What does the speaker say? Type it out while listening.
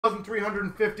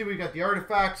1,350. We got the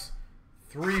Artifacts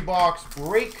 3-box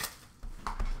break.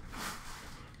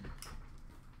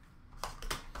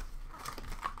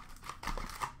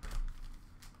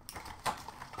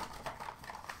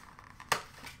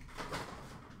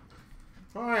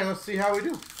 All right, let's see how we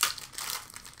do.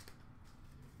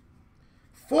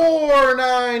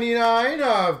 $4.99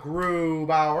 of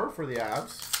Grubauer for the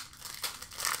Avs.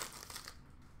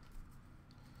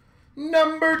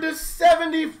 Number to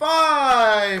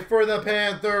 75 for the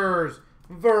Panthers,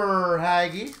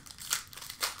 Verhaeghe.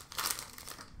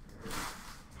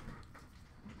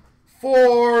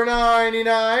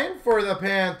 $4.99 for the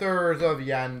Panthers of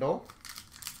Yandel.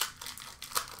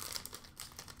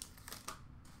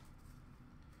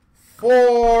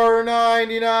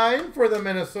 $4.99 for the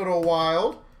Minnesota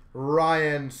Wild,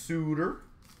 Ryan Suter.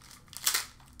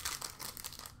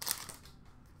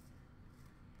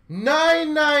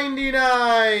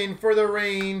 $9.99 for the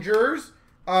Rangers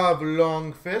of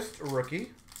Longfist,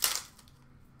 rookie.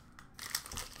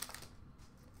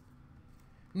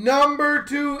 Number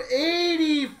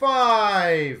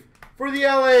 285 for the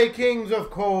LA Kings of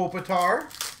Kopitar.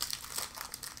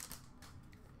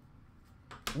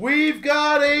 We've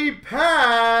got a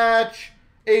patch,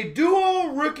 a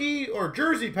dual rookie or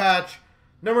jersey patch,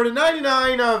 number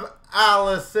 99 of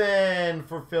Allison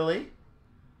for Philly.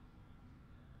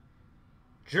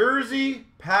 Jersey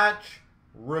patch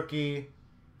rookie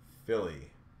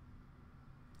Philly.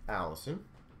 Allison.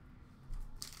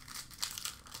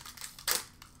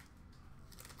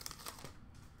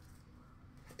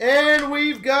 And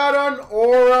we've got an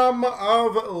Aurum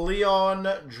of Leon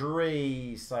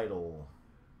Draisaitl.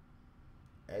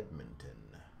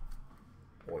 Edmonton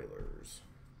Oilers.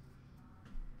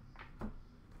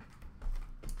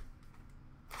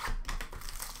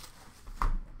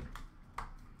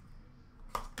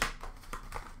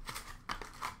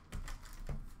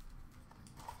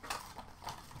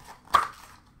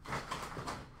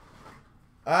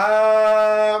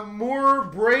 More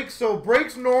breaks. So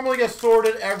breaks normally get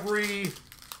sorted every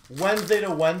Wednesday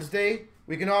to Wednesday.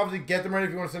 We can obviously get them ready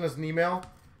if you want to send us an email.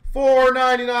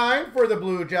 $4.99 for the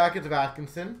Blue Jackets of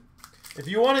Atkinson. If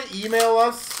you want to email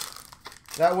us,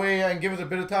 that way and give us a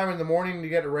bit of time in the morning to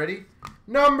get it ready.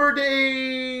 Number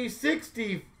day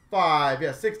 65.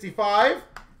 Yeah, 65.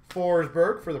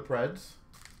 Forsberg for the Preds.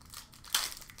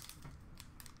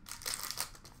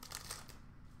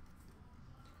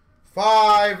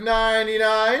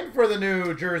 $5.99 for the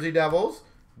New Jersey Devils,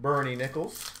 Bernie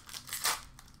Nichols.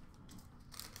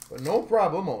 But no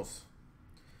problemos.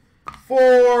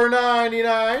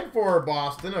 $4.99 for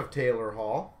Boston of Taylor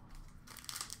Hall.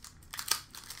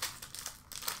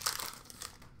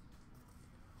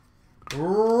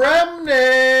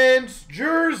 Remnants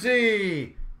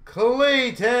jersey,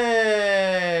 Clayton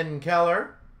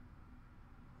Keller.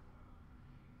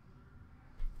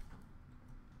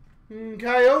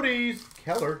 Coyotes,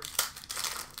 Keller.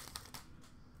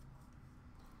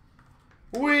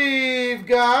 We've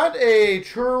got a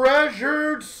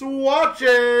treasured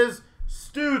swatches,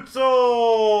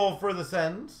 Stutzel for the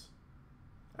Sens.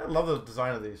 I love the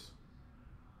design of these.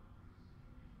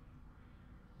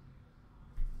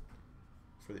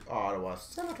 For the Ottawa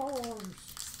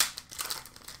Senators.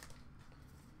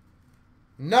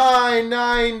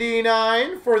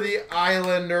 $9.99 for the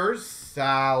Islanders,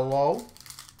 Salo.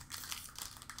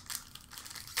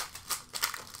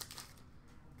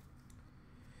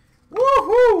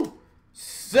 Woohoo!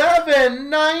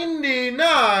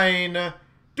 $7.99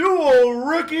 dual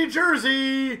rookie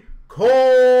jersey,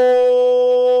 Cole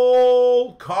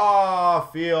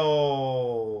Caulfield.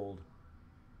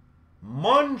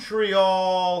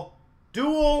 Montreal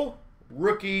dual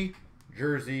rookie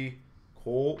jersey,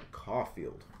 Cole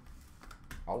Caulfield.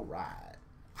 All right.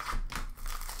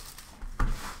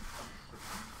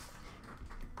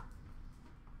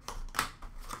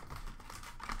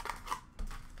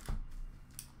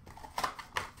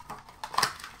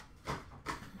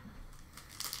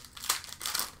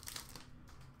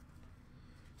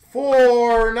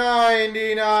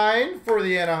 $4.99 for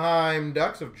the Anaheim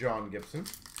Ducks of John Gibson.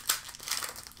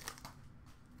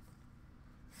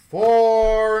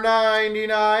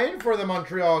 $4.99 for the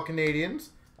Montreal Canadiens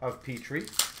of Petrie.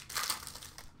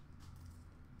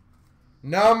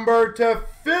 Number to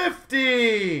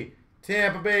 50,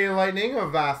 Tampa Bay Lightning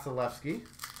of Vasilevsky.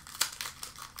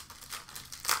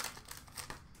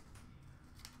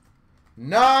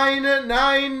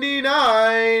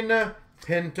 $9.99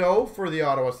 Pinto for the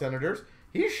Ottawa Senators.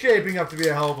 He's shaping up to be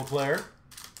a hell of a player.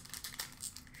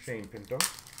 Shane Pinto.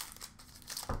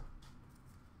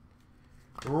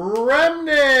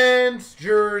 Remnants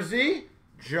jersey,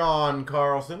 John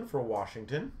Carlson for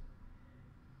Washington.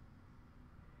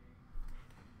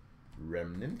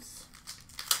 Remnants.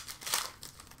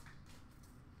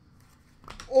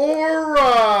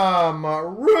 Orem,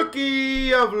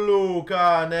 rookie of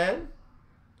Lukanen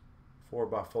for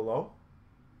Buffalo.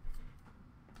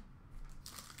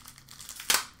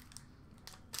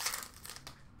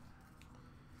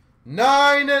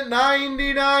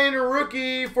 $9.99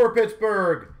 rookie for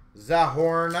Pittsburgh,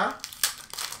 Zahorna.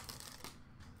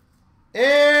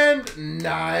 And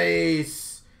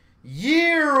nice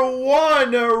year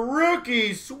one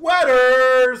rookie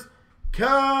sweaters,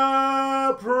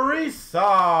 Kaprizov.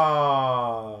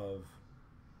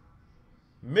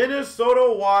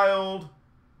 Minnesota Wild,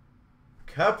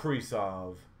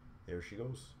 Kaprizov. There she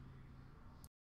goes.